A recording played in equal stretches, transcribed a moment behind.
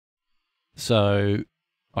So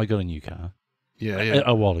I got a new car. Yeah.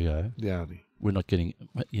 A while ago. Yeah. We're not getting...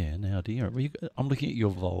 Yeah, now, dear. I'm looking at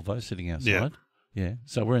your Volvo sitting outside. Yeah.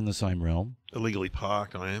 So we're in the same realm. Illegally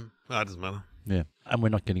parked, I am. That doesn't matter. Yeah. And we're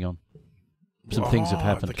not getting on. Some things have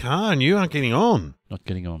happened. The car and you aren't getting on. Not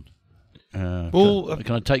getting on.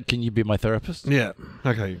 Can you be my therapist? Yeah.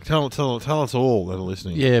 Okay. Tell us all that are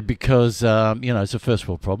listening. Yeah, because, it's a first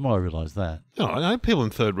world problem. I realise that. Oh, I know people in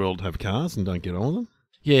third world have cars and don't get on with them.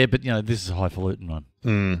 Yeah, but, this is a highfalutin one.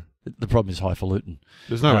 Mm. The problem is highfalutin.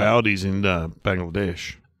 There's no Audis in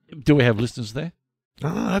Bangladesh. Do we have listeners there?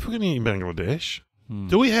 I forgot any in Bangladesh.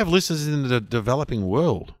 Do we have listeners in the developing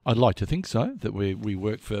world? I'd like to think so, that we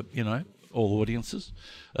work for, all audiences,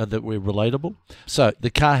 that we're relatable. So the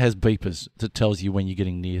car has beepers that tells you when you're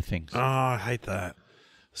getting near things. Oh, I hate that.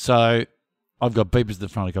 So I've got beepers at the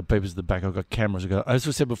front, I've got beepers at the back, I've got cameras. As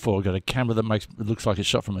I said before, I've got a camera that it looks like it's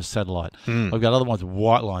shot from a satellite. I've got other ones with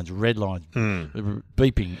white lines, red lines,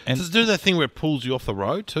 beeping. And does it do that thing where it pulls you off the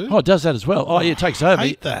road too? Oh, it does that as well. Oh, yeah, it takes over. I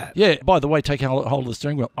hate that. Yeah, by the way, take hold of the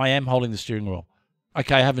steering wheel. I am holding the steering wheel.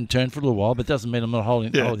 Okay, I haven't turned for a little while, but it doesn't mean I'm not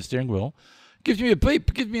holding the steering wheel. Gives me a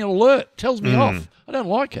beep, gives me an alert, tells me off. I don't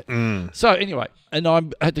like it. So anyway, and I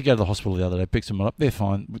had to go to the hospital the other day, pick someone up. They're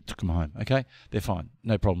fine. We took them home, okay? They're fine.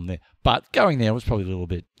 No problem there. But going there was probably a little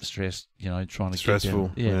bit stressed, trying to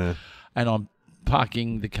Stressful, yeah. And I'm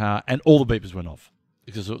parking the car, and all the beepers went off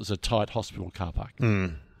because it was a tight hospital car park.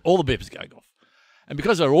 All the beepers going off. And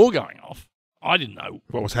because they were all going off, I didn't know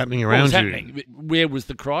what was happening around you. Where was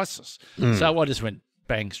the crisis? So I just went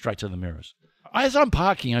bang straight to the mirrors. As I'm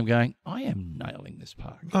parking, I'm going, I am nailing this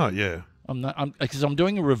park. Oh, yeah. Because I'm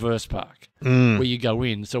doing a reverse park where you go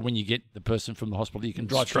in. So when you get the person from the hospital, you can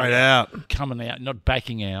drive straight out, coming out, not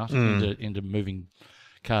backing out into moving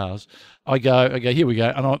cars. I go, here we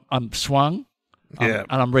go. And I'm swung and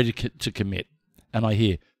I'm ready to commit. And I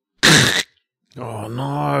hear, oh,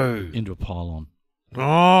 no. Into a pylon.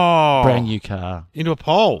 Oh. Brand new car. Into a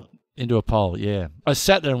pole? Into a pole, yeah. I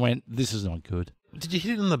sat there and went, this is not good. Did you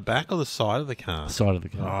hit it on the back or the side of the car? Side of the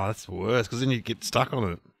car. Oh, that's worse because then you get stuck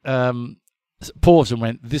on it. Paused and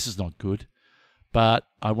went, this is not good. But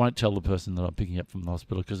I won't tell the person that I'm picking up from the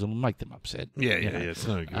hospital because it'll make them upset. Yeah, it's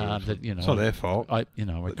no good. It's not their fault.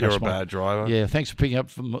 You're a bad driver. Yeah, thanks for picking up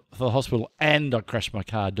from the hospital, and I crashed my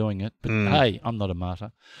car doing it. But hey, I'm not a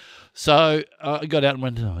martyr. So I got out and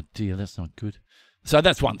went, oh dear, that's not good. So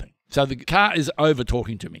that's one thing. So the car is over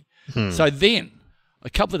talking to me. So then, a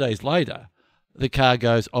couple of days later, the car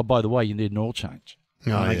goes, oh, by the way, you need an oil change.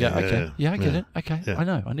 Oh, I go, okay, I get it. Okay, yeah. I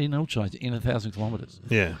know. I need an oil change in 1,000 kilometres.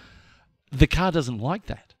 Yeah. The car doesn't like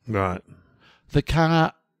that. Right. The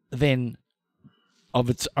car then, of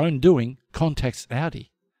its own doing, contacts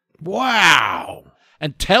Audi. Wow.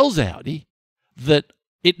 And tells Audi that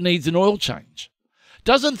it needs an oil change.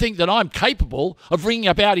 Doesn't think that I'm capable of ringing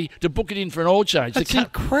up Audi to book it in for an oil change. That's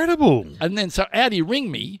incredible. And then so Audi ring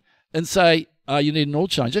me and say, you need an oil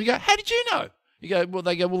change. And I go, how did you know? They go, well,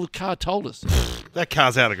 the car told us. That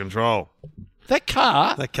car's out of control. That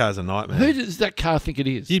car's a nightmare. Who does that car think it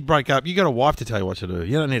is? You'd break up. You got a wife to tell you what to do.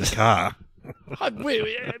 You don't need a car.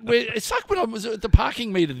 It's like when I was at the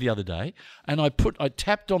parking meter the other day, and I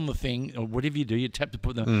tapped on the thing, or whatever you do, you tap to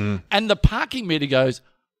put them, and the parking meter goes,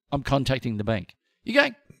 I'm contacting the bank. You're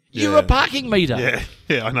going, you're a parking meter.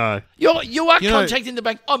 Yeah, I know. You are contacting the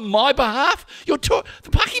bank on my behalf. The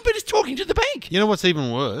parking meter's talking to the bank. You know what's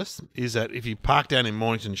even worse is that if you park down in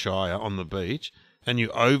Mornington Shire on the beach and you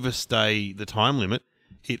overstay the time limit,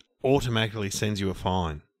 it automatically sends you a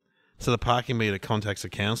fine. So the parking meter contacts the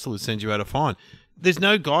council and sends you out a fine. There's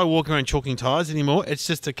no guy walking around chalking tyres anymore. It's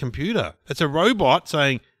just a computer. It's a robot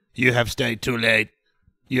saying, you have stayed too late.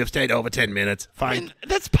 You have stayed over 10 minutes. Fine. And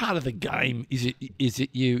that's part of the game. Is it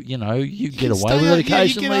you get away with it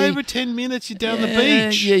occasionally. You get over 10 minutes, you're down the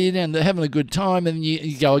beach. Yeah, you're down there having a good time, and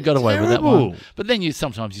you go, I got away with that one. But then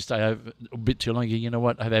sometimes you stay over a bit too long. You know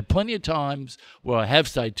what? I've had plenty of times where I have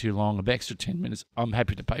stayed too long, an extra 10 minutes. I'm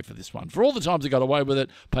happy to pay for this one. For all the times I got away with it,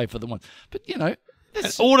 pay for the one. But,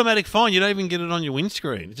 that's an automatic fine. You don't even get it on your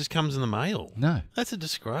windscreen. It just comes in the mail. No. That's a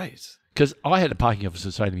disgrace. Because I had a parking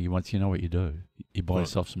officer say to me once, you know what you do? You buy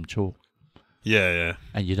yourself some chalk. Yeah.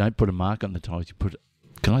 And you don't put a mark on the tyres.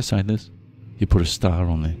 Can I say this? You put a star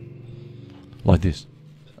on there. Like this.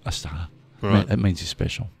 A star. Right. That means you're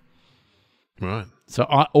special. Right. So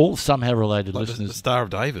all somehow related like listeners. The Star of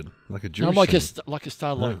David. Like a Jewish like a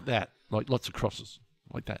star like that. Like lots of crosses.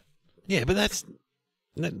 Like that. Yeah, but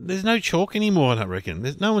there's no chalk anymore, I reckon.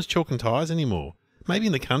 No one's chalking tyres anymore. Maybe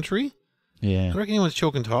in the country. Yeah. I reckon anyone's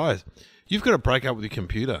chalking tyres. You've got to break up with your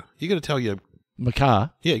computer. You've got to tell your... My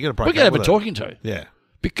car? Yeah, you got to break up with it. We're going to have a talking to. Yeah.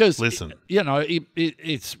 Because... Listen.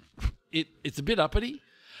 It's... it's a bit uppity.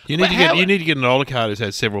 You need to get an older car that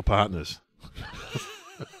has several partners.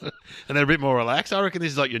 And they're a bit more relaxed. I reckon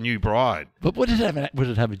this is like your new bride. But would it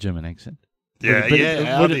have a German accent?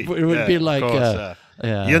 Yeah, Would it be like...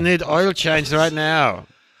 You need oil change right now.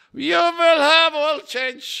 You will have oil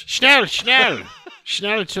change. Schnell.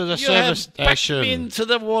 Schnell to the service station. Backed me into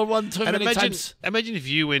the wall one too many times. Imagine if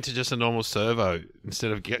you went to just a normal servo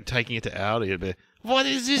instead of taking it to Audi. It'd be, what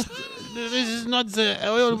is this? This is not the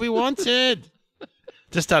oil we wanted.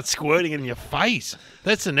 Just start squirting it in your face.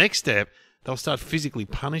 That's the next step. They'll start physically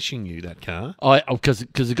punishing you, that car. Because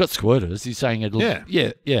it got squirters. He's saying it'll...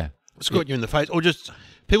 Yeah. Squirt you in the face. Or just...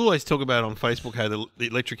 People always talk about on Facebook how the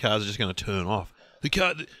electric cars are just going to turn off. The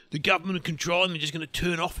government are controlling them, are just going to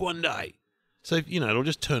turn off one day. So, it'll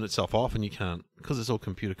just turn itself off and you can't... Because it's all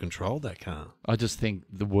computer controlled, that car. I just think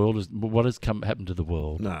the world is... What has happened to the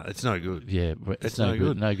world? No, it's no good. Yeah, it's no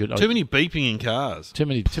good. No good. Too many beeping in cars. Too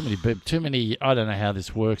many. I don't know how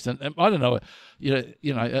this works. And I don't know...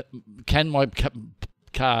 can my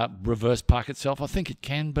car reverse park itself? I think it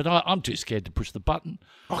can, but I'm too scared to push the button.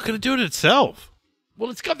 Oh, can it do it itself? Well,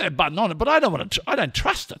 it's got that button on it, but I don't want to. I don't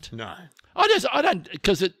trust it. No, I don't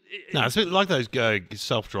because it. No, it's a bit like those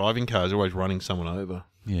self-driving cars, always running someone over.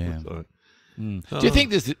 Yeah. Do you think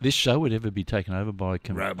this show would ever be taken over by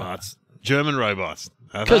robots? German robots.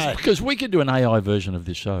 Because we could do an AI version of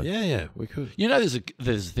this show. Yeah, we could. There's a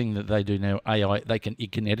thing that they do now. AI,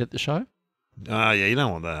 it can edit the show. Yeah, you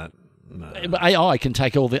don't want that. No. But AI can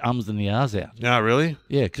take all the ums and the ahs out. Oh, really?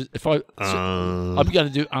 Yeah, because if I'm going to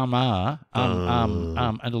do and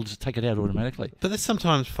it'll just take it out automatically. But that's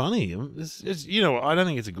sometimes funny. I don't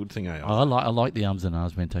think it's a good thing, AI. I like the ums and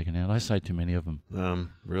ahs being taken out. I say too many of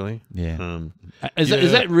them. Really? Yeah. Is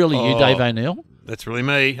that really you, Dave O'Neill? That's really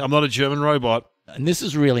me. I'm not a German robot. And this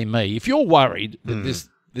is really me. If you're worried that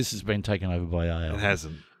this has been taken over by AI, it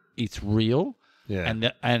hasn't. It's real.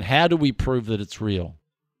 Yeah. And how do we prove that it's real?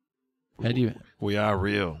 How do you? We are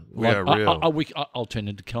real. We are real. I'll turn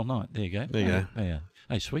into Kel Knight. There you go. There you go. Yeah.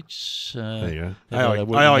 Hey, sweets. There you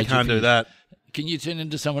go. AI can't do that. Can you turn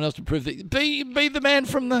into someone else to prove that? Be the man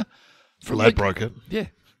from Ladbroke. Yeah.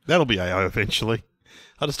 That'll be AI eventually.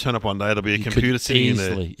 I'll just turn up one day. There'll be a computer sitting in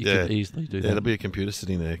there. You could easily do that. There'll be a computer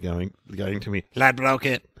sitting there going to me. Ladbroke.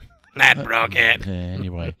 Yeah,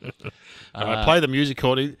 anyway. I play the music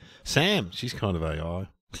chord. Sam, she's kind of AI.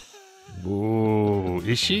 Ooh,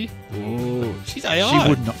 is she? Ooh, she's AI. She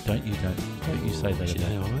would not. Don't you say that? She's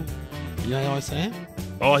AI. You AI, Sam?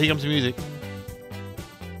 Oh, here comes the music.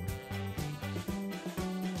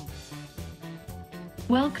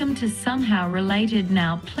 Welcome to Somehow Related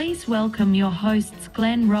Now. Please welcome your hosts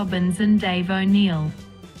Glenn Robbins and Dave O'Neill.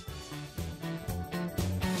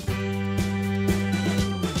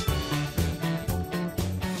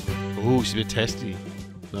 Ooh, she's a bit testy.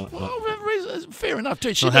 Fair enough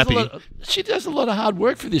too. She does a lot of hard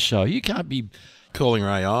work for this show. You can't be calling her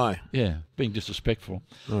AI. Yeah, being disrespectful.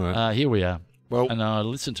 All right. Here we are. Well, and I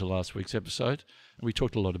listened to last week's episode, and we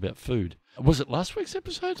talked a lot about food. Was it last week's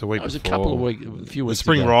episode? It was a couple of weeks, a few weeks. The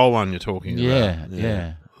spring ago. roll one you're talking about.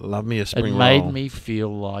 Yeah. Love me a spring roll. It made me feel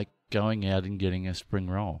like going out and getting a spring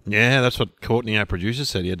roll. Yeah, that's what Courtney, our producer,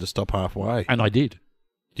 said. He had to stop halfway. And I did.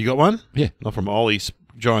 You got one? Yeah. Not from Ollie's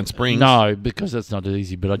Giant Springs? No, because that's not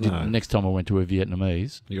easy. But I did. No. Next time I went to a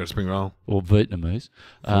Vietnamese. You got a spring roll? Or Vietnamese.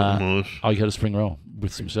 I got a spring roll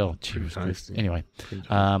with some salad. Anyway,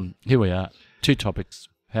 here we are. 2 topics.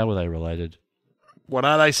 How are they related? What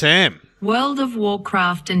are they, Sam? World of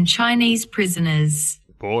Warcraft and Chinese prisoners.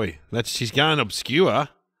 Boy, she's going obscure.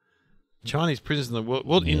 Chinese prisoners in the world.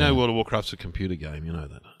 Well, you know World of Warcraft's a computer game. You know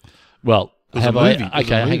that. Well, hang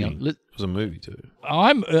on. It was a movie too.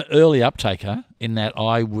 I'm an early uptaker in that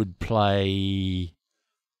I would play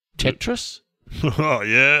Tetris. Oh,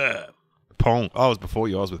 yeah. Pong. I was before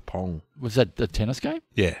you. I was with Pong. Was that the tennis game?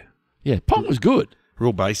 Yeah. Yeah, Pong was good.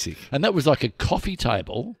 Real basic. And that was like a coffee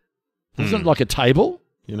table. Wasn't it like a table?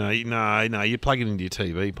 No, you plug it into your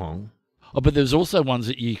TV, Pong. Oh, but there's also ones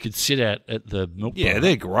that you could sit at the milk bar. Yeah,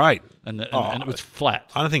 they're great. And it was flat.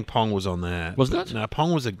 I don't think Pong was on that. Wasn't it? No,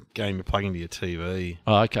 Pong was a game you plug into your TV.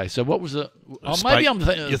 Oh, okay. So what was it? Maybe I'm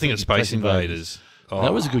thinking... You're thinking of Space Invaders. Oh,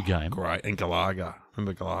 that was a good game. Great. And Galaga.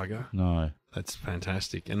 Remember Galaga? No. That's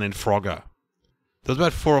fantastic. And then Frogger. There was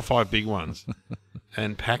about 4 or 5 big ones.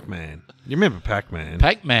 And Pac-Man. You remember Pac-Man?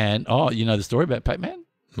 Pac-Man. Oh, you know the story about Pac-Man?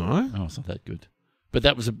 No. Oh, it's not that good. But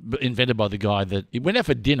that was invented by the guy that... He went out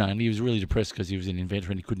for dinner and he was really depressed because he was an inventor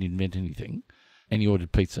and he couldn't invent anything. And he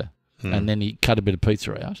ordered pizza. And then he cut a bit of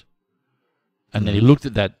pizza out. And then he looked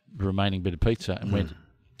at that remaining bit of pizza and went,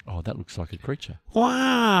 Oh, that looks like a creature.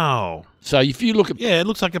 Wow. So if you look at... Yeah, it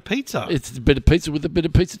looks like a pizza. It's a bit of pizza with a bit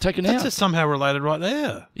of pizza taken out. That's just somehow related right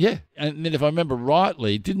there. Yeah. And then if I remember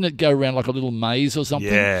rightly, didn't it go around like a little maze or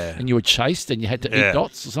something? Yeah. And you were chased and you had to eat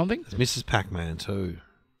dots or something? It's Mrs. Pac-Man too.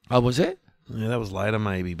 Oh, was it? Yeah, that was later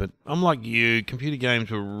maybe. But I'm like you. Computer games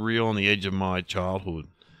were real on the edge of my childhood.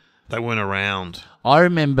 They weren't around. I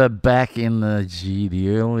remember back in the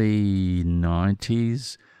early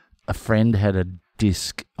 90s, a friend had a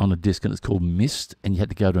disc and it's called Mist, and you had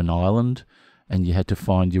to go to an island and you had to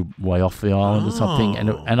find your way off the island or something.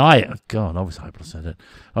 And I was hopeless at it.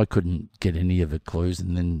 I couldn't get any of the clues,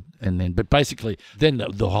 but basically then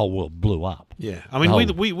the whole world blew up. Yeah, I mean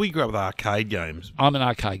we grew up with arcade games. I'm an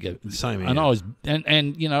arcade guy. Same here. And I was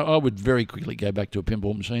I would very quickly go back to a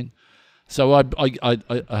pinball machine. So I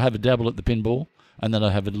have a dabble at the pinball, and then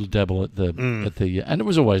I have a little dabble at the and it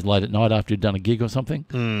was always late at night after you'd done a gig or something,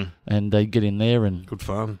 and they'd get in there and good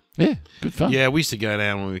fun. Yeah, good fun. Yeah, we used to go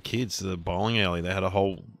down when we were kids to the bowling alley. They had a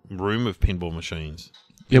whole room of pinball machines.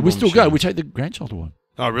 Yeah, we still go. We take the grandchild to one.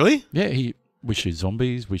 Oh, really? Yeah, we shoot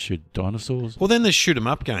zombies, we shoot dinosaurs. Well, then there's shoot 'em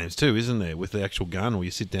up games too, isn't there? With the actual gun, where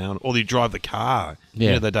you sit down, or you drive the car. Yeah,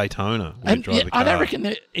 you know, the Daytona. And the car. I don't reckon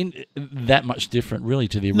they're that much different, really,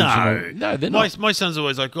 to the original. No, they're not. My son's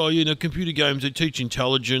always like, computer games, they teach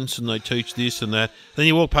intelligence and they teach this and that. Then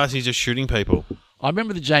you walk past and he's just shooting people. I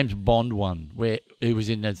remember the James Bond one where he was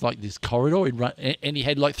in this corridor, he'd run, and he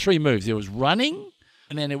had like three moves. There was running,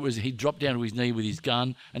 and then he'd drop down to his knee with his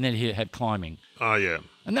gun, and then he had climbing. Oh, yeah.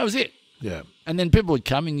 And that was it. Yeah. And then people would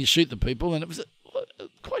come and you shoot the people, and it was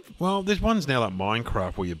quite... Well, there's ones now like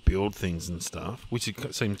Minecraft where you build things and stuff, which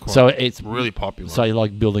seems quite it's really popular. So you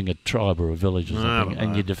like building a tribe or a village or something,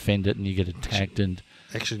 and you defend it and you get attacked.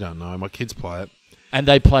 Actually don't know. My kids play it. And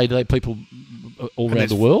they play people all around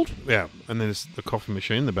the world? Yeah. And there's the coffee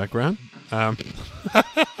machine in the background. And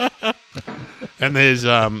there's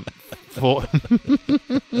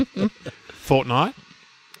Fortnite.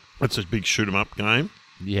 That's a big shoot 'em up game.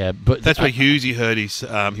 Yeah, but that's where Hughesy heard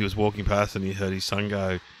he was walking past and he heard his son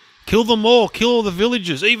go, "Kill them all, kill all the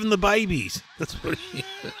villagers, even the babies." That's what he.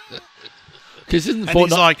 Because isn't Fortnite?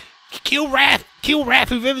 He's like, "Kill Raph,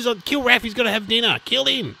 whoever's on, kill Raph. He's got to have dinner. Kill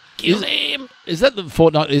him, kill him." Is that the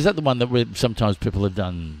Fortnite? Is that the one that where sometimes people have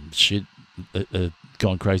done shit,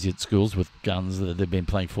 gone crazy at schools with guns that they've been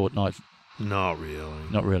playing Fortnite? Not really.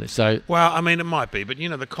 Not really. So well, I mean, it might be, but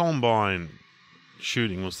the Columbine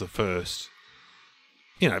shooting was the first.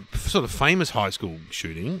 Sort of famous high school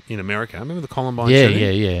shooting in America. Remember the Columbine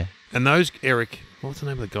shooting? Yeah. And those what's the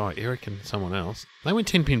name of the guy? Eric and someone else. They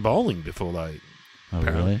went 10-pin bowling before they... Oh,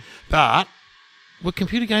 really? But were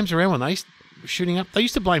computer games around when they were shooting up? They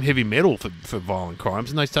used to blame heavy metal for violent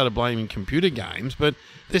crimes, and they started blaming computer games, but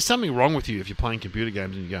there's something wrong with you if you're playing computer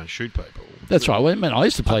games and you go and shoot people. That's right. Well, man, I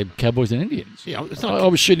used to play Cowboys and Indians. Yeah, I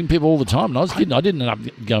was shooting people all the time, and I was kidding. I didn't end up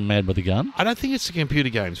going mad with a gun. I don't think it's the computer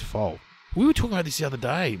game's fault. We were talking about this the other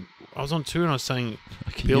day. I was on tour and I was saying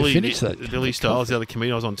Billy Stiles, the other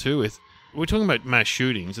comedian I was on tour with, we were talking about mass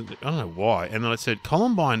shootings. And I don't know why. And then I said,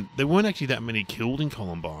 Columbine, there weren't actually that many killed in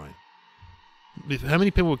Columbine. How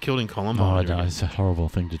many people were killed in Columbine? Oh, I don't know. It's a horrible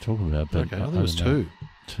thing to talk about. But okay, I think it was two.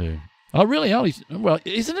 Oh, really? Well,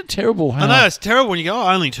 isn't it terrible how... I know, it's terrible when you go,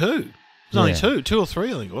 only two. There's only two or three,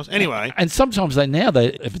 I think it was. Anyway. And sometimes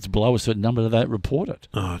if it's below a certain number, they report it.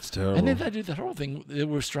 Oh, it's terrible. And then they do the whole thing. There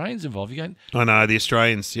were Australians involved. You go, I know, the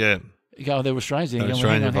Australians, yeah. You go, there were Australians. There were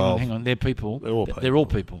Australians involved. Hang on. They're people. They're all people. They're all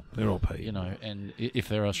people. They're all people. And if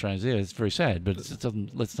there are Australians there, it's very sad, but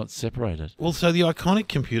let's not separate it. Well, so the iconic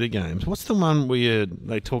computer games, what's the one where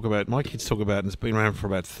they talk about, my kids talk about, and it's been around for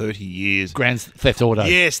about 30 years. Grand Theft Auto.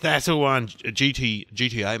 Yes, that's the one.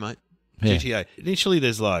 GTA, mate. Yeah. GTA. Initially,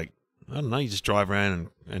 there's like, I don't know. You just drive around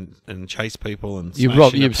and chase people and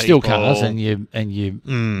you steal cars and you.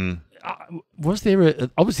 Was there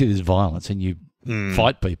obviously there's violence and you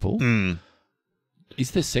fight people?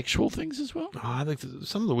 Is there sexual things as well? Oh, I think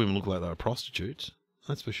some of the women look like they were prostitutes.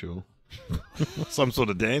 That's for sure. Some sort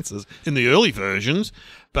of dancers in the early versions,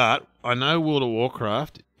 but I know World of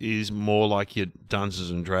Warcraft is more like your Dungeons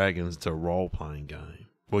and Dragons. It's a role-playing game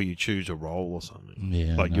where you choose a role or something.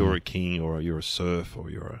 Yeah, like you're a king or you're a serf or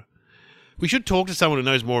you're a. We should talk to someone who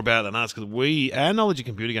knows more about it than us because our knowledge of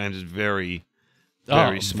computer games is very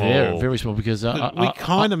small. Very, very small because we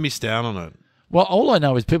kind of missed out on it. Well, all I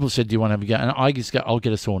know is people said, "Do you want to have a go?" And I just go, "I'll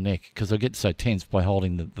get a sore neck because I get so tense by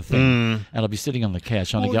holding the thing, and I'll be sitting on the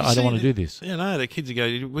couch and I go, I don't want to do this." Yeah, no, the kids would go,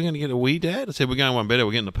 "We're going to get a Wii, Dad." I said, "We're going one better.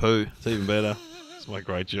 We're getting a poo. It's even better." It's my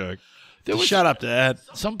great joke. Shut up, Dad.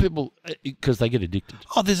 Some people, because they get addicted.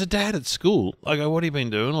 Oh, there's a dad at school. I go, "What have you been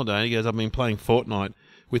doing all day?" He goes, "I've been playing Fortnite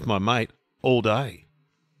with my mate all day."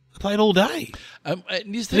 I played all day. And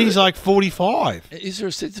And he's like 45. Is there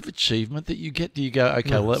a sense of achievement that you get? Do you go,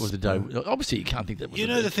 okay, well, that was the day. Obviously, you can't think that was You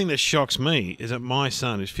know, the thing that shocks me is that my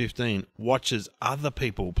son, who's 15, watches other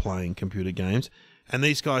people playing computer games. And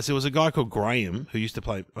these guys, there was a guy called Graham who used to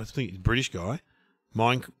play, I think he's a British guy,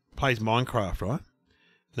 plays Minecraft, right?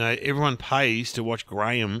 Now, everyone pays to watch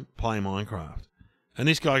Graham play Minecraft. And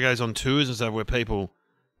this guy goes on tours and stuff where people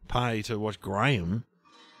pay to watch Graham.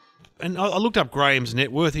 And I looked up Graham's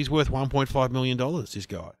net worth. He's worth $1.5 million, this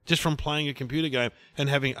guy, just from playing a computer game and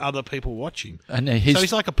having other people watch him. And so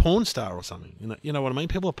he's like a porn star or something. You know what I mean?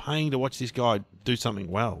 People are paying to watch this guy do something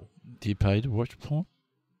well. Do you pay to watch porn?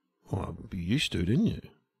 Well, you used to, didn't you?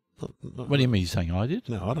 What do you mean? You're saying I did?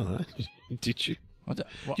 No, I don't know. Did you? Well,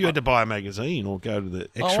 you had to buy a magazine or go to the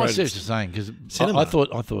X-rated I see what you're saying, because I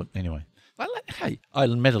thought, anyway. Hey, I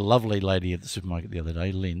met a lovely lady at the supermarket the other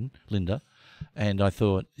day, Linda, and I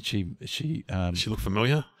thought she looked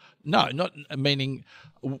familiar? No, not meaning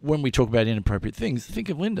when we talk about inappropriate things, think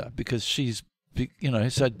of Linda, because she's,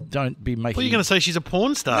 so don't be making... Well, you're going to say she's a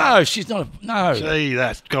porn star. No, she's not. No. Gee,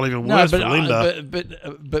 that's got even worse for Linda.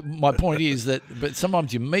 But my point is that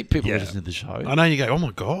sometimes you meet people who listen to the show. I know, you go, oh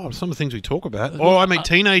my God, some of the things we talk about. Or I meet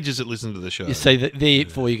teenagers that listen to the show. You see,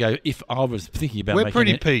 therefore you go, if I was thinking about We're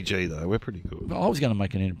pretty PG, though. We're pretty good. Well, I was going to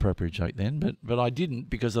make an inappropriate joke then, but I didn't,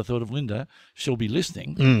 because I thought of Linda. She'll be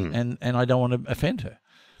listening, and I don't want to offend her.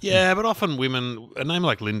 Yeah, but often women, a name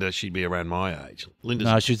like Linda, she'd be around my age.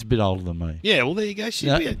 No, she's a bit older than me. Yeah, well, there you go.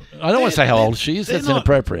 I don't want to say how old she is. That's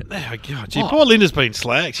inappropriate. Oh, God. Gee, poor Linda's been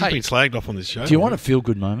slagged. She's been slagged off on this show. Do you want a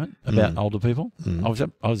feel-good moment about older people? I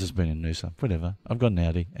was just being in Noosa. Whatever. I've got an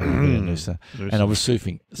Audi and I've been in Noosa. And I was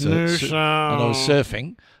surfing. And I was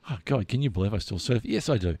surfing. Oh, God, can you believe I still surf? Yes,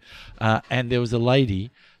 I do. And there was a lady.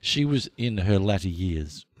 She was in her latter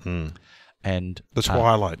years. And the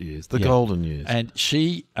twilight years, the golden years. And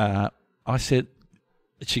she, I said,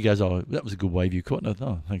 she goes, oh, that was a good wave you caught. And I thought,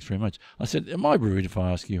 oh, thanks very much. I said, am I rude if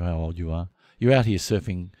I ask you how old you are? You're out here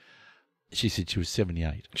surfing. She said she was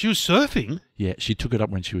 78. She was surfing? Yeah, she took it up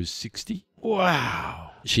when she was 60.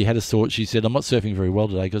 Wow. She had a sore, she said, I'm not surfing very well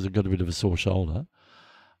today because I've got a bit of a sore shoulder.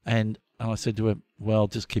 And I said to her, well,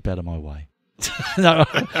 just keep out of my way. No,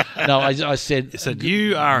 I said... You said,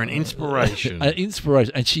 you are an inspiration. An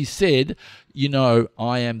inspiration. And she said,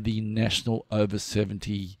 I am the national over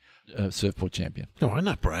 70 surfboard champion. Oh, I'm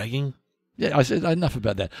not bragging. Yeah, I said, enough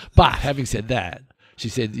about that. But having said that, she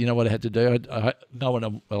said, you know what I had to do? No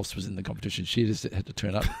one else was in the competition. She just had to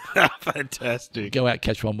turn up. Fantastic. Go out,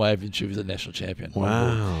 catch one wave, and she was a national champion.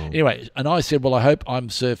 Wow. Anyway, and I said, well, I hope I'm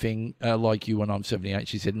surfing like you when I'm 78.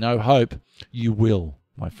 She said, no hope, you will,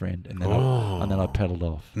 my friend. And then, I paddled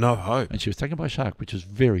off. No hope. And she was taken by a shark, which was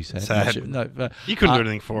very sad. You couldn't do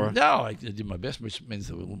anything for her. No, I did my best, which means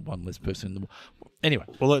there was one less person in the... Anyway.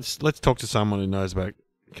 Well, let's talk to someone who knows about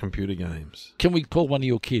computer games. Can we call one of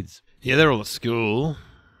your kids? Yeah, they're all at school.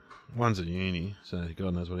 One's at uni, so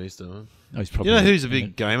God knows what he's doing. Oh, he's probably who's a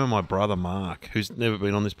big gamer? My brother Mark, who's never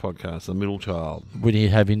been on this podcast, the middle child. Would he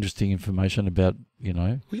have interesting information about,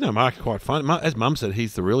 Well, Mark's quite funny. As Mum said,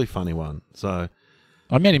 he's the really funny one. So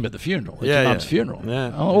I met him at the funeral. At your mum's funeral.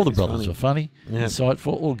 Yeah, all the brothers were funny,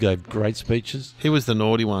 insightful, all gave great speeches. He was the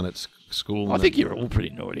naughty one at school. I think you were all pretty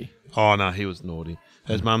naughty. Oh no, he was naughty.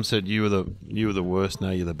 As Mum said, you were the worst. Now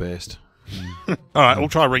you're the best. All right, we'll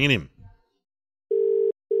try ringing him.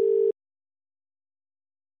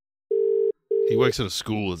 He works at a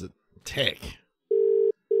school as a tech.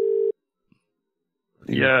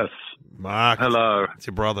 Yes. Mark. Hello. It's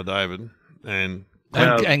your brother David and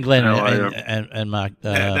Glenn and Mark.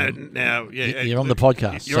 Now, you're on the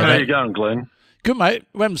podcast. How are you going, Glenn? Good, mate.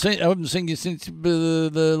 I haven't seen you since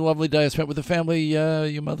the lovely day I spent with the family,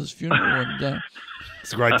 your mother's funeral, and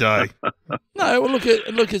it's a great day. No, well,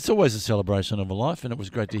 look, it's always a celebration of a life, and it was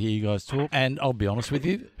great to hear you guys talk. And I'll be honest with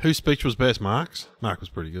you, whose speech was best? Mark's. Mark was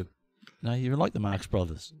pretty good. No, you're like the Marx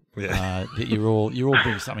Brothers. Yeah, you're all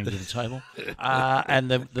bringing something to the table.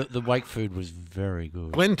 And the wake food was very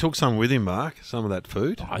good. Glenn took some with him, Mark. Some of that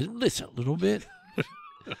food. Listen, a little bit.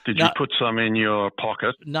 Did you put some in your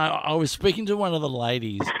pocket? No, I was speaking to one of the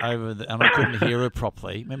ladies and I couldn't hear her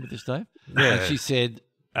properly. Remember this, Dave? Yeah. And she said,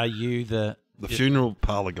 "Are you the funeral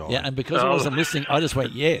parlour guy?" Yeah, and because I wasn't listening, I just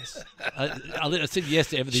went yes. I said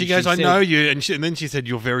yes to everything. She goes, "I know you," and then she said,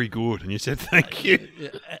 "You're very good," and you said, "Thank you."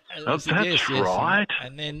 That's right.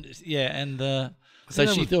 And then so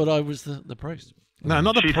she thought I was the priest. No,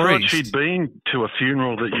 not the She thought priest. she'd been to a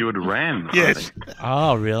funeral that you had ran. I Yes. think.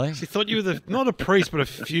 Oh, really? She thought you were not a priest, but a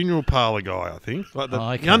funeral parlour guy, I think. Like the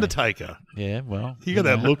Okay. undertaker. Yeah, well. You got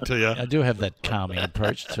that know, look to you. I do have that calming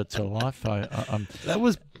approach to life. I'm That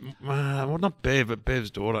was, well, not Bev, but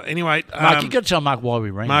Bev's daughter. Anyway, Mark, you got to tell Mark why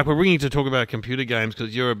we rang. Mark, we're ringing to talk about computer games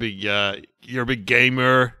because you're a big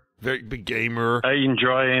gamer, very big gamer. I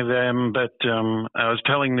enjoy them, but I was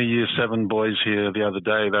telling the Year 7 boys here the other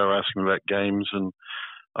day, they were asking about games, and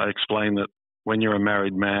I explained that when you're a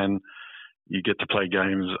married man, you get to play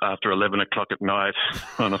games after 11 o'clock at night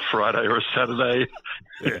on a Friday or a Saturday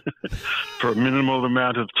for a minimal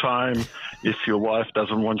amount of time if your wife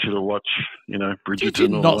doesn't want you to watch, Bridgerton. You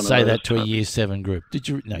did or not one say of that those. to a Year 7 group, did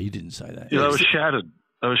you? No, you didn't say that. Yeah, I was shattered.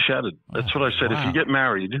 That's what I said. wow. If you get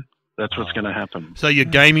married, that's what's going to happen. So your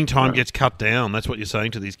gaming time gets cut down. That's what you're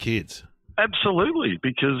saying to these kids. Absolutely,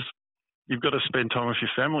 because you've got to spend time with your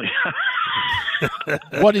family.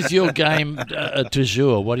 What is your game du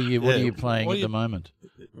jour? What are you playing what at do you- the moment?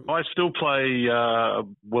 I still play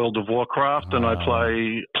World of Warcraft, and I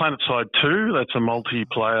play PlanetSide 2. That's a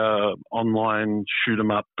multiplayer online shoot 'em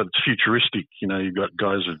up, but it's futuristic. You've got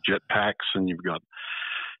guys with jetpacks, and you've got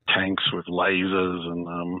tanks with lasers,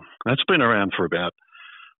 and that's been around for about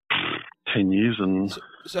 10 years, and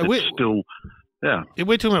So it's still, yeah.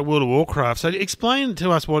 we're talking about World of Warcraft. So explain to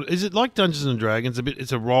us what is it like Dungeons and Dragons?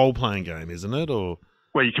 It's a role playing game, isn't it? Or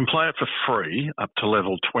Well, you can play it for free up to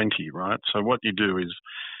level 20, right? So what you do is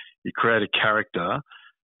you create a character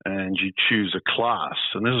and you choose a class.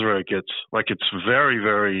 And this is where it gets, it's very,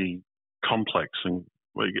 very complex. And,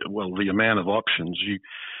 well, the amount of options,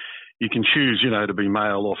 you can choose, to be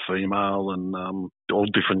male or female, and all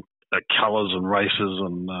different colours and races.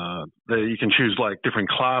 And there you can choose, different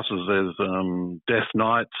classes. There's Death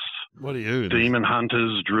Knights, what are you? Demon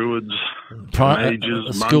Hunters, Druids, mages,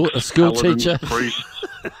 a school paladins, teacher. priests.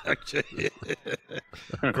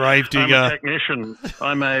 Gravedigger. I'm a technician.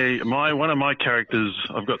 One of my characters.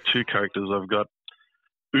 I've got two characters. I've got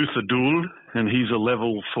Uthadul, and he's a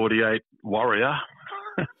level 48 warrior.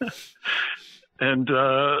 And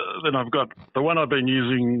then I've got the one I've been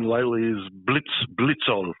using lately is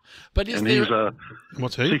Blitzol, But is and there? he's a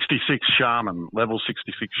What's he? 66 shaman, level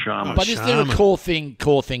 66 shaman. But is there a Shaman. core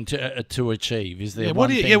thing to achieve? Is there? Yeah, what one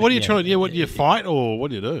do you? thing Yeah, what do you that- try? Yeah, what do you fight or what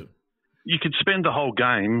do you do? You could spend the whole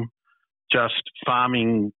game just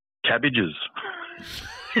farming cabbages.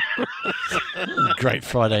 Great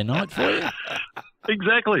Friday night for you.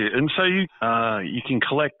 Exactly, and so you can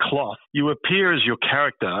collect cloth. You appear as your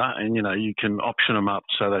character, and you can option them up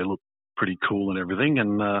so they look pretty cool and everything.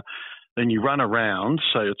 And then you run around,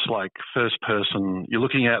 so it's like first person. You're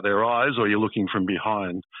looking out their eyes, or you're looking from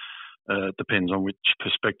behind. It depends on which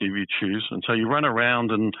perspective you choose. And so you run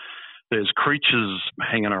around, and there's creatures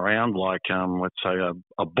hanging around, like let's say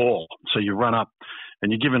a boar. So you run up,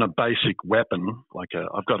 and you're given a basic weapon,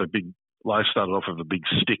 I've got a big. I started off with a big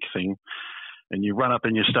stick thing. And you run up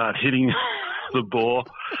and you start hitting the boar,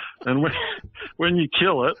 and when you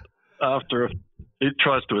kill it, it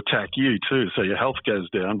tries to attack you too, so your health goes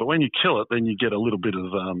down. But when you kill it, then you get a little bit of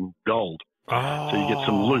gold, so you get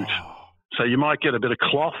some loot. So you might get a bit of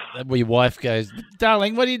cloth. Where your wife goes,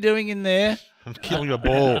 darling, what are you doing in there? I'm killing a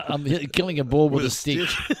ball. I'm killing a ball with a stick.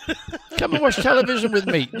 Come and watch television with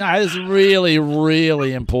me. No, this is really,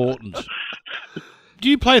 really important. Do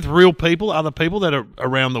you play with real people, other people that are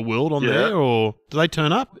around the world on there, or do they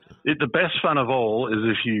turn up? The best fun of all is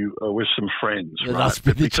if you are with some friends, Yeah, right? that's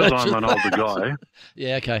pretty Because touching. I'm an older guy.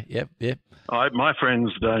 Yeah, okay, yep. My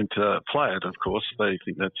friends don't play it, of course. They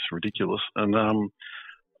think that's ridiculous. And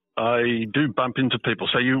I do bump into people.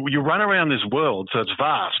 So you run around this world, so it's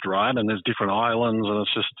vast, right? And there's different islands, and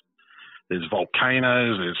there's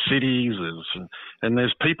volcanoes, there's cities, and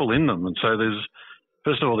there's people in them. And so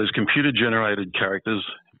first of all, there's computer-generated characters,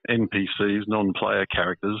 NPCs, non-player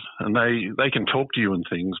characters, and they can talk to you and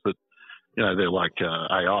things, but they're like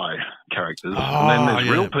AI characters. And then there's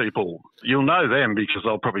real people. You'll know them because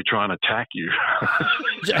they'll probably try and attack you.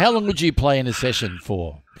 How long would you play in a session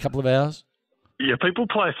for? A couple of hours? Yeah, people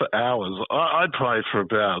play for hours. I'd play for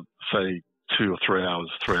about, say, 2 or 3 hours,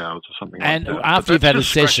 3 hours or something And like that. after But you've had a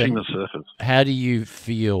that's just session, scratching the surface. how do you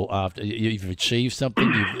feel after you've achieved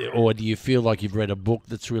something, or do you feel like you've read a book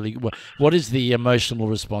that's really? What is the emotional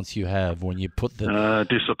response you have when you put the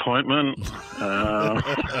Disappointment.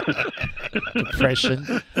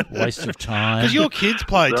 depression, waste of time? Because your kids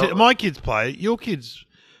play. No. My kids play. Your kids.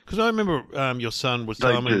 Because I remember your son was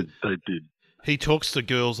telling me They did. he talks to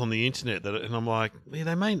girls on the internet, and I'm like, yeah,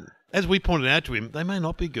 they may. As we pointed out to him, they may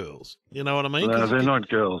not be girls. You know what I mean? No, 'Cause they're not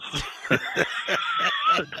girls.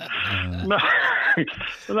 No.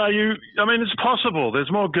 No, I mean, it's possible.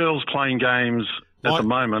 There's more girls playing games at the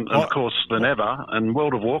moment, of course, than ever. And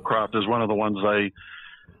World of Warcraft is one of the ones they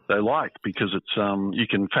like because it's you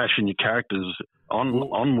can fashion your characters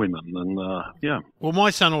on women, and yeah. Well, my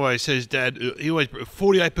son always says, Dad,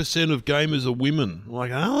 48% of gamers are women. I'm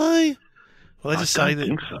like, are they? Well, they just say that.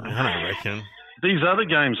 So. I don't reckon. These other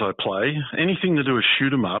games I play, anything to do with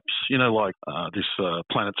shoot 'em ups, like this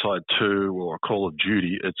PlanetSide 2 or Call of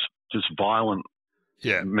Duty, it's just violent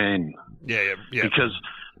men. Yeah. Because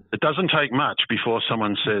it doesn't take much before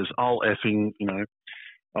someone says, I'll effing,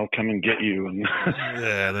 I'll come and get you. And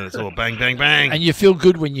yeah, then it's all bang, bang, bang. And you feel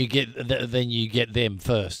good when you get them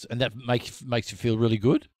first, and that makes you feel really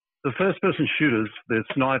good. The first-person shooters,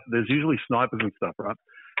 there's usually snipers and stuff, right?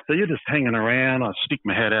 So you're just hanging around. I stick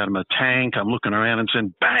my head out of my tank. I'm looking around and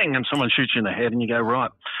then bang, and someone shoots you in the head, and you go, right.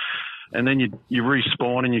 And then you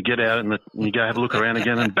respawn and you get out and you go have a look around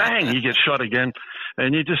again, and bang, you get shot again.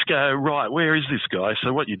 And you just go, right, where is this guy?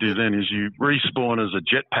 So what you do then is you respawn as a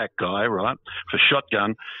jetpack guy, right, for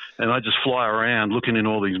shotgun, and I just fly around looking in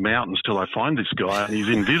all these mountains till I find this guy, and he's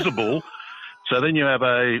invisible. So then you have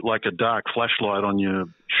a dark flashlight on your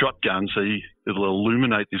shotgun, so it'll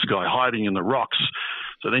illuminate this guy hiding in the rocks.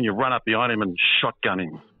 So then you run up behind him and shotgun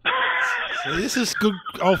him. So this is good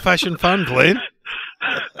old-fashioned fun, Glenn.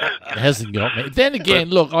 It hasn't got me. Then again,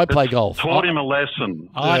 look, I play golf. Taught him a lesson.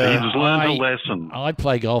 He's learned a lesson. I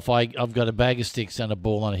play golf. I've got a bag of sticks and a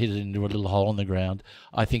ball, and I hit it into a little hole in the ground.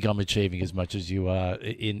 I think I'm achieving as much as you are.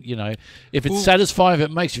 If it's satisfying, if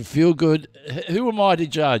it makes you feel good, who am I to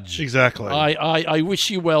judge? Exactly. I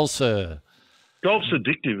wish you well, sir. Golf's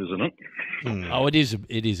addictive, isn't it? Oh, it is.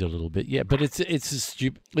 It is a little bit, yeah. But it's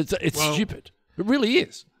stupid. It's stupid. It really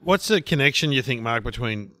is. What's the connection you think, Mark,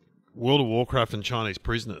 between World of Warcraft and Chinese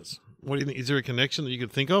prisoners? What do you think? Is there a connection that you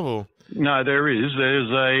could think of, or no? There is. There's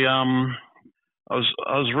a. I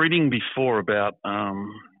was reading before about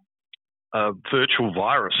a virtual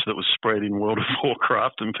virus that was spread in World of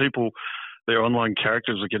Warcraft, and their online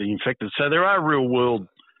characters are getting infected. So there are real world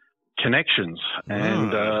connections,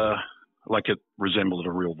 and like it resembled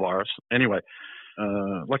a real virus. Anyway,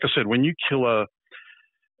 like I said, when you kill a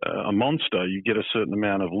monster, you get a certain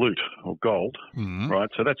amount of loot or gold, right?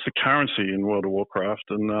 So that's the currency in World of Warcraft.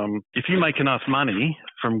 And if you make enough money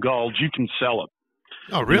from gold, you can sell it.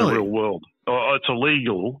 Oh, really? In the real world. It's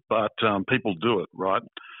illegal, but people do it, right?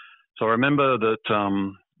 So I remember that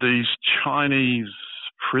these Chinese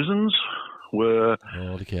prisons were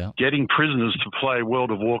getting prisoners to play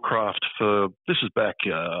World of Warcraft for, this is back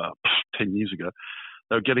 10 years ago,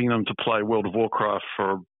 they were getting them to play World of Warcraft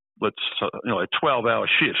for 12-hour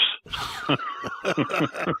shifts.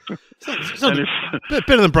 It's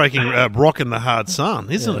better than breaking rock in the hard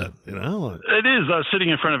sun, isn't it? It is. Sitting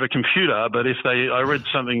in front of a computer, but I read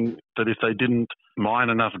something that if they didn't mine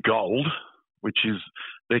enough gold, which is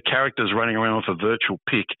their characters running around with a virtual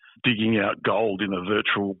pick, digging out gold in a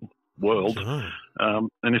virtual world,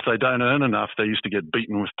 and if they don't earn enough, they used to get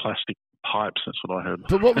beaten with plastic pipes. That's what I heard.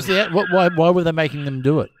 But what was why were they making them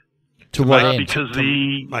do it? To what end? Because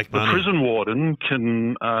the prison warden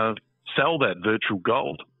can sell that virtual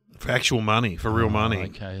gold. For actual money, for real money.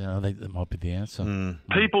 Okay, I think that might be the answer.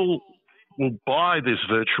 People will buy this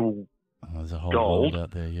virtual there's a whole gold world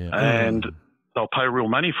out there, yeah. And they'll pay real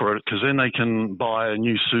money for it because then they can buy a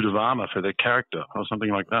new suit of armor for their character or something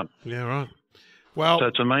like that. Yeah, right. Well, so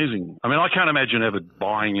it's amazing. I mean, I can't imagine ever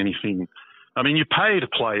buying anything. I mean, you pay to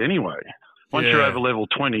play anyway. Once you're over level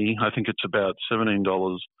 20, I think it's about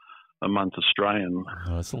 $17 a month Australian.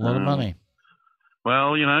 Oh, that's a lot of money.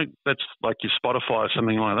 Well, that's like your Spotify or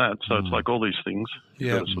something like that. So it's like all these things.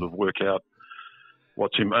 You've got to sort of work out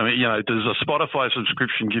what's in. I mean, does a Spotify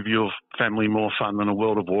subscription give your family more fun than a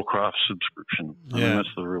World of Warcraft subscription? I mean,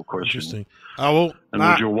 that's the real question. Interesting. Oh, well, and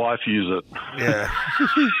would your wife use it? Yeah.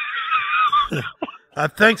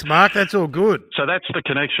 Thanks, Mark. That's all good. So that's the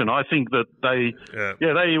connection. I think that they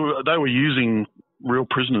were using real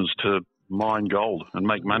prisoners to mine gold and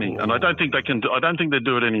make money, and I don't think they can. I don't think they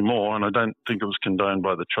do it anymore, and I don't think it was condoned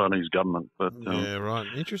by the Chinese government. But yeah, right.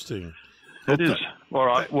 Interesting. It is. All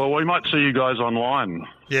right. Well, we might see you guys online.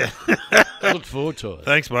 Yeah. I look forward to it.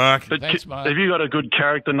 Thanks, Mark. Thanks, Mark. Have you got a good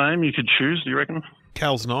character name you could choose? Do you reckon?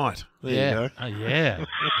 Cal's Knight. There you go. Oh, yeah.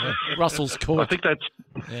 Russell's Court. I think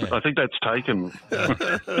that's taken.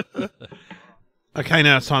 Okay,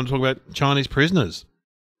 now it's time to talk about Chinese prisoners.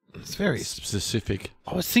 It's very specific.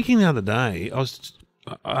 I was thinking the other day,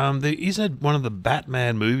 there is one of the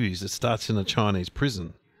Batman movies that starts in a Chinese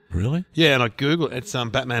prison. Really? Yeah, and I Googled it's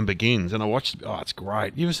Batman Begins, and I watched it. Oh, it's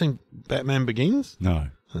great. You ever seen Batman Begins? No.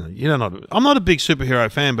 I'm not a big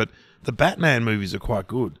superhero fan, but the Batman movies are quite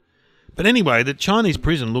good. But anyway, the Chinese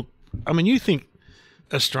prison, look, I mean, you think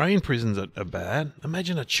Australian prisons are bad.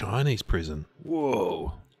 Imagine a Chinese prison.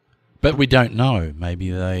 Whoa. But we don't know. Maybe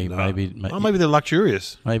they, No. maybe Maybe they're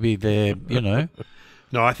luxurious. maybe they're,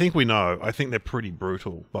 No, I think we know. I think they're pretty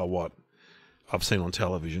brutal by what I've seen on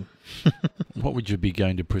television. what would you be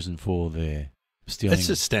going to prison for there? Stealing, It's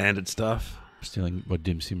just standard stuff. stealing a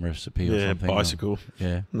dim sum recipe or Yeah, something. bicycle.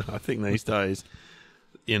 Yeah. No, I think these days,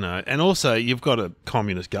 and also you've got a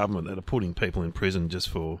communist government that are putting people in prison just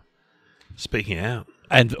for speaking out.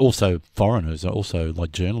 And also foreigners, also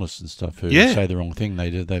like journalists and stuff who Yeah. say the wrong thing.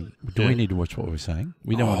 Do we need to watch what we're saying?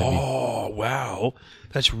 We don't want to be. Oh wow,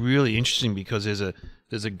 that's really interesting because there's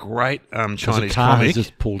a great Because Chinese a car comic. has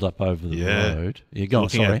just pulled up over the Yeah. road. Yeah, go on,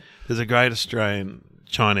 looking sorry. at- there's a great Australian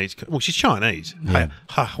Chinese. Well, she's Chinese. Yeah.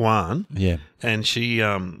 Ha Huan. Yeah. And she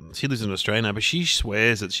lives in Australia now, but she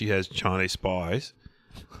swears that she has Chinese spies,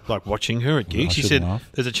 like watching her at gigs. I She shouldn't said laugh.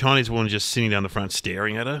 there's a Chinese woman just sitting down the front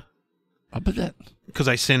staring at her But that. because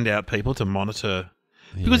they send out people to monitor.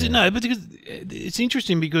 Because it's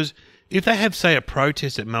interesting because if they have, say, a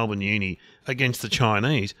protest at Melbourne Uni against the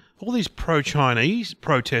Chinese, all these pro-Chinese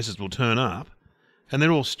protesters will turn up, and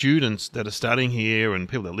they're all students that are studying here and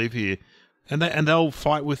people that live here. And they'll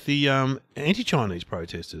fight with the anti-Chinese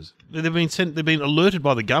protesters. They've been alerted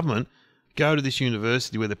by the government. Go to this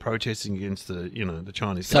university where they're protesting against the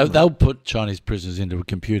Chinese. So government. they'll put Chinese prisoners into a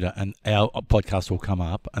computer, and our podcast will come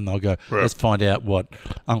up, and they'll go, Right. let's find out what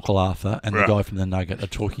Uncle Arthur and Right. the guy from the Nugget are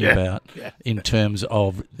talking Yeah. about in terms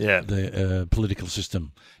of Yeah. the political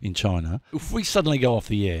system in China. If we suddenly go off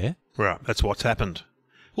the air, Right, that's what's happened.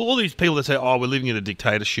 Well, all these people that say, "Oh, we're living in a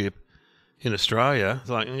dictatorship in Australia," it's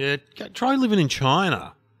like, yeah, try living in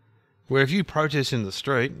China, where if you protest in the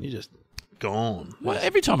street, you're just gone. well,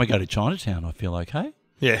 every time I go to Chinatown, I feel okay.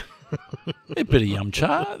 Yeah. A bit of yum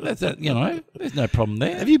cha, there's no problem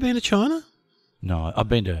there. Have you been to China? No, I've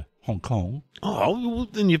been to Hong Kong. Oh, well,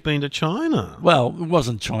 then you've been to China. Well, it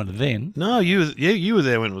wasn't China then. No, you were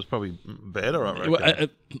there when it was probably better, I reckon.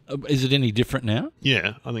 Is it any different now?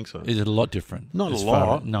 Yeah, I think so. Is it a lot different? Not a as far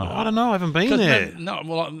lot. as- No, I don't know. I haven't been 'Cause there. No,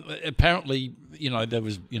 well, apparently, there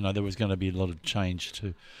was going to be a lot of change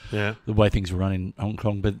to Yeah, the way things were run in Hong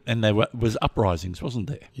Kong, and there was uprisings, wasn't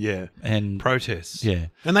there? yeah. And Protests. yeah,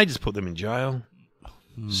 And they just put them in jail.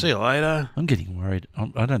 See you later. I'm getting worried.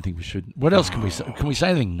 I don't think we should. What else can we say? Can we say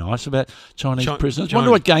anything nice about Chinese prisoners? China-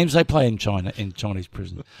 Wonder what games they play in China in Chinese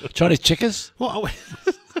prisons. Chinese checkers. Well,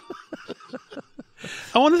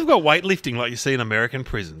 I wonder if they've got weightlifting like you see in American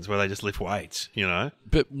prisons where they just lift weights,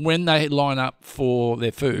 But when they line up for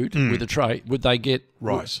their food with a tray, would they get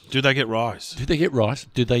Rice. Do they get rice? Do they get rice?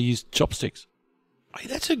 Do they use chopsticks? Hey,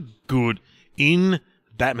 that's a good... In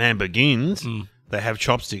Batman Begins, they have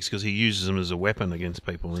chopsticks because he uses them as a weapon against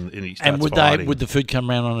people and he starts And would fighting. would the food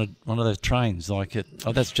come around on one of those trains like it?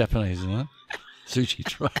 Oh, that's Japanese, isn't it? Sushi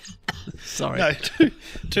train. Sorry. No,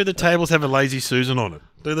 do the tables have a lazy Susan on it?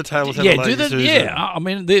 Do the tables have a Yeah, lazy Susan? I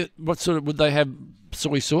mean, what sort of would they have?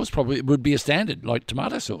 Soy sauce probably it would be a standard like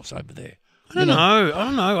tomato sauce over there. I don't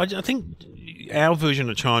know. I think our version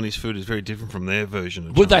of Chinese food is very different from their version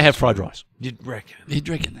of Would they Chinese have fried food. rice? You'd reckon. You'd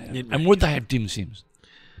reckon that. And would they have dim sims?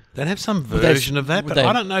 They'd have some Would they- version of that, would but they-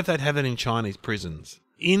 I don't know if they'd have that in Chinese prisons.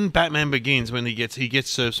 In Batman Begins, when he gets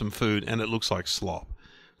served some food and it looks like slop,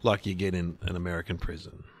 like you get in an American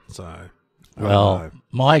prison. So, I don't Well, know.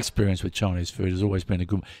 my experience with Chinese food has always been a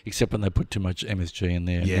good, except when they put too much MSG in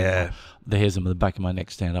there. Yeah. The hairs on the back of my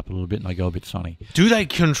neck stand up a little bit and I go a bit funny. Do they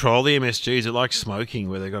control the MSG? Is it like smoking,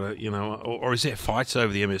 where they got to, or is there fights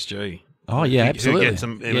over the MSG? Oh, yeah, absolutely. Who gets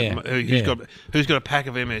them? Yeah. Who's got a pack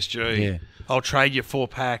of MSG? Yeah. I'll trade you 4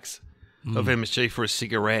 packs of MSG for a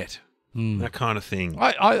cigarette. That kind of thing.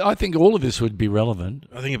 I think all of this would be relevant.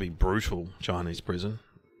 I think it'd be brutal, Chinese prison.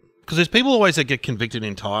 Because there's people always that get convicted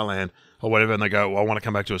in Thailand or whatever, and they go, well, I want to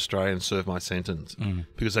come back to Australia and serve my sentence.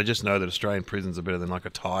 Because they just know that Australian prisons are better than like a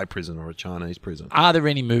Thai prison or a Chinese prison. Are there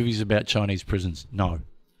any movies about Chinese prisons? No.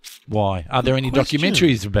 Why? Are there any question.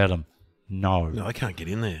 documentaries about them? No. No, they can't get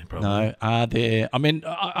in there, probably. No. Are there? I mean,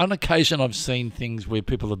 on occasion I've seen things where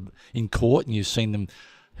people are in court and you've seen them.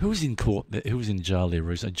 Who was in court? Who was in jail there?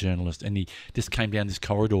 Was a journalist, and he just came down this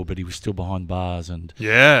corridor, but he was still behind bars, and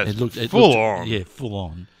Yeah, it looked full on. Yeah, full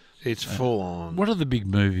on. It's full on. What are the big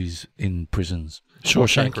movies in prisons?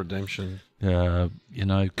 Shawshank Redemption.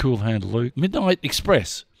 Cool Hand Luke, Midnight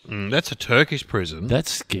Express. That's a Turkish prison. That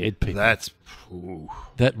scared people. That's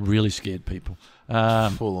That really scared people.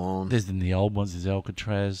 full on. There's in the old ones. There's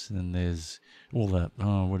Alcatraz, and there's all that.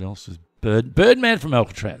 Oh, what else is Birdman from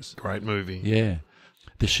Alcatraz? Great movie. Yeah,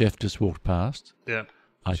 the chef just walked past. Yeah.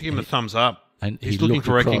 I- Should give him a thumbs up. and he's looking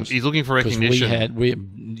for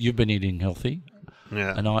recognition. You've been eating healthy,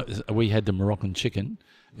 and we had the Moroccan chicken,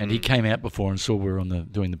 and he came out before and saw we were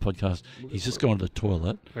doing the podcast. He's just gone to the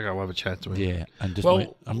toilet. Okay, I'll have a chat to him. Yeah, and I'm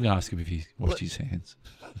going to ask him if he washed his hands.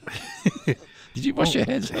 Did you wash your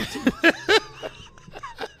hands?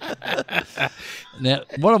 Now,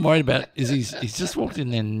 what I'm worried about is he's just walked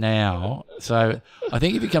in there now, so I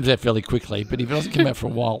think if he comes out fairly quickly, but if he doesn't come out for a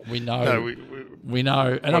while, we know. No, we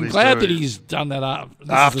know, and I'm glad that he's done that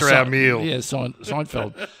after our meal. Yeah,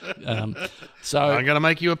 Seinfeld. So I'm going to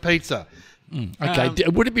make you a pizza. Okay,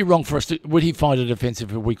 would it be wrong for us to? Would he find it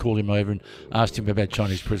offensive if we called him over and asked him about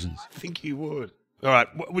Chinese prisons? I think he would. All right,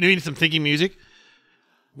 we need some thinking music.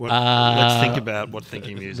 Let's think about what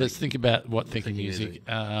thinking music. Let's think about what thinking music.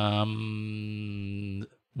 Why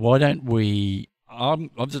don't we?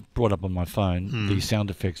 I've just brought up on my phone the sound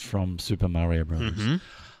effects from Super Mario Brothers,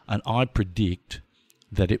 and I predict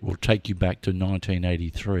that it will take you back to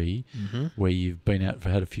 1983, where you've been out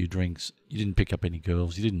had a few drinks. You didn't pick up any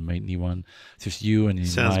girls. You didn't meet anyone. It's just you and your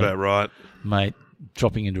Sounds about right, mate.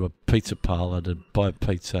 Dropping into a pizza parlour to buy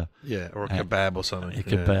pizza. Yeah, or a kebab or something. A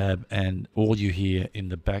kebab, and all you hear in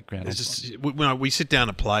the background. It's just we sit down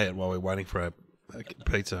to play it while we're waiting for our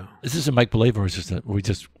pizza. Is this a make believe or is this we're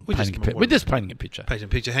just painting a picture? Painting a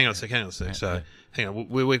picture. Hang on a sec. So, hang on.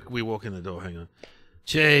 We walk in the door. Hang on.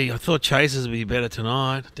 Gee, I thought Chasers would be better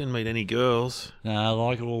tonight. Didn't meet any girls. No,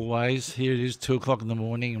 like always. Here it is, 2:00 in the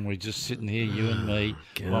morning, and we're just sitting here, you and me.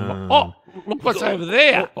 Look what's over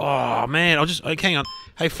there. Oh, man. Hang on.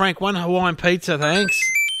 Hey, Frank, one Hawaiian pizza, thanks.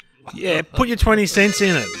 Yeah, put your 20 cents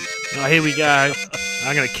in it. Oh, here we go.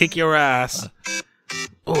 I'm going to kick your ass.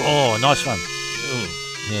 Oh, nice one.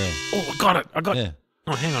 Yeah. Oh, I got it. Yeah.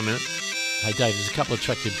 Oh, hang on a minute. Hey, Dave, there's a couple of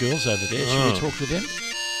attractive girls over there. Should we talk to them?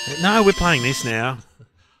 No, we're playing this now.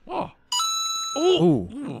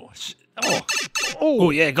 Oh,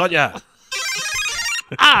 yeah, got ya.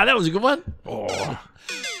 That was a good one.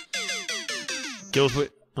 Girls,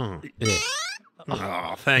 yeah.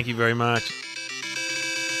 Oh, thank you very much.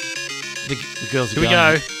 The girls are Here we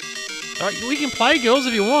go. All right, we can play girls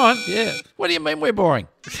if you want. Yeah. What do you mean we're boring?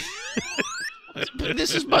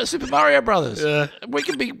 This is Super Mario Brothers. We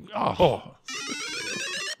can be.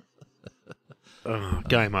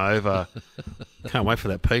 Game over. Can't wait for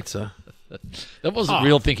that pizza. That wasn't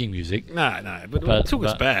real thinking music. No, but it took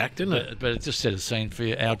us back, didn't it? But it just set a scene for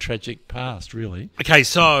our tragic past, really. Okay,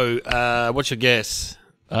 so what's your guess?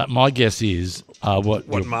 My guess is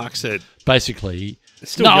what Mark said. Basically,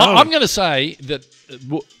 it's still going. I'm going to say that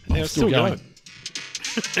it's still going.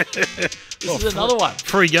 This is another one.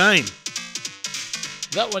 Free game.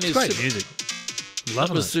 That one is great music. That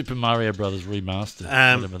was Super Mario Brothers remastered,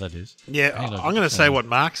 whatever that is. Yeah, I'm going to say what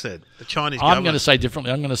Mark said. The Chinese government. I'm going to say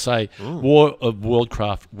differently. I'm going to say War of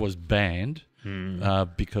Warcraft was banned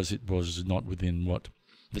because it was not within what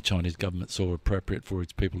the Chinese government saw appropriate for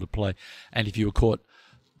its people to play. And if you were caught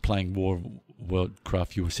playing War of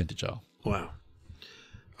Warcraft, you were sent to jail. Wow.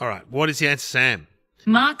 All right. What is the answer, Sam?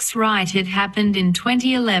 Mark's right, it happened in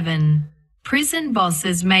 2011. Prison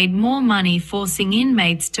bosses made more money forcing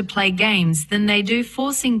inmates to play games than they do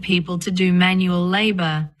forcing people to do manual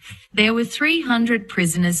labor. There were 300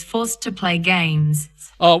 prisoners forced to play games.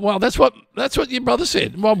 Oh, well, that's what your brother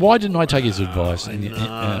said. Well, why didn't I take his advice? You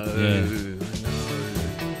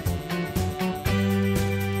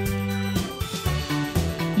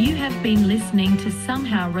have been listening to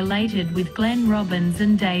Somehow Related with Glenn Robbins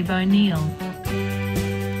and Dave O'Neill.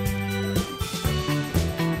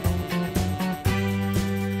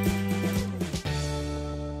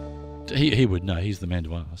 He would know. He's the man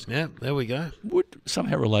to ask. Yeah, there we go. Would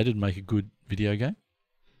Somehow Related make a good video game?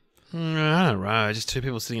 I don't know. Just two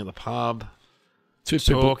people sitting at the pub,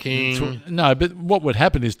 talking. No, but what would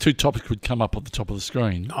happen is two topics would come up at the top of the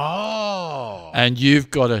screen. Oh. And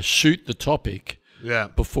you've got to shoot the topic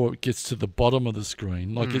before it gets to the bottom of the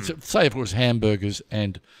screen. Like, say if it was hamburgers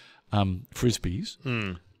and Frisbees,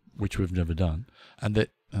 which we've never done, and that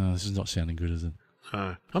this is not sounding good, is it?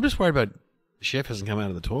 I'm just worried about the chef hasn't come out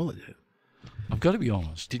of the toilet yet. I've got to be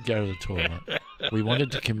honest, did go to the toilet. We wanted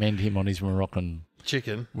to commend him on his Moroccan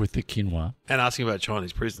chicken with the quinoa. And ask him about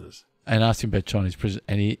Chinese prisoners. And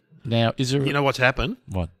he now, is there... You know what's happened?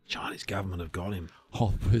 What? Chinese government have got him.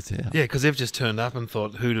 Oh, where's that? Yeah, because they've just turned up and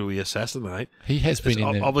thought, who do we assassinate? He has been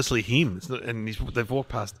in there. Obviously him. It's not, and they've walked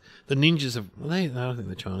past... The ninjas have... I don't think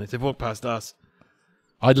they're Chinese. They've walked past us.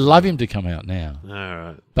 I'd love him to come out now. All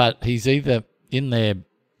right. But he's either in there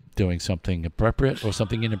doing something appropriate or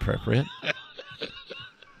something inappropriate.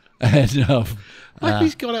 And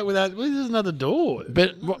He's got out without. Well, there's another door.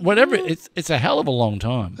 but whatever, it's a hell of a long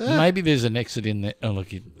time. Maybe there's an exit in there. Oh, look,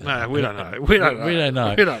 No, we don't know. We don't know. We don't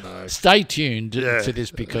know. We don't know. Stay tuned to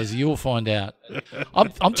this because you'll find out.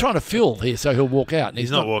 I'm trying to fill here so he'll walk out. And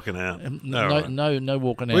He's not walking out. No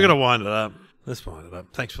walking out. We're going to wind it up. Let's wind it up.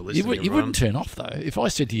 Thanks for listening. You wouldn't turn off though. If I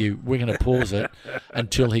said to you, we're going to pause it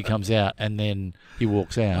until he comes out and then he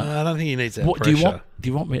walks out. I don't think he needs that What, pressure. do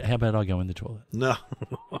you want me? How about I go in the toilet? No.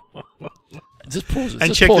 Just pause it. And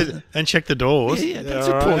Just check pause the and check the doors. Yeah, that's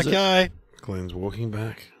All a pause it. Okay. Glenn's walking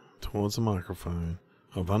back towards the microphone.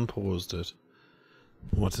 I've unpaused it.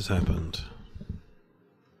 What has happened?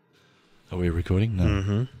 Are we recording? No.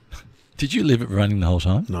 Mm-hmm. Did you leave it running the whole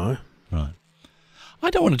time? No. Right. I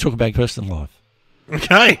don't want to talk about personal life.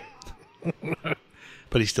 Okay.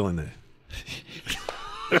 But he's still in there.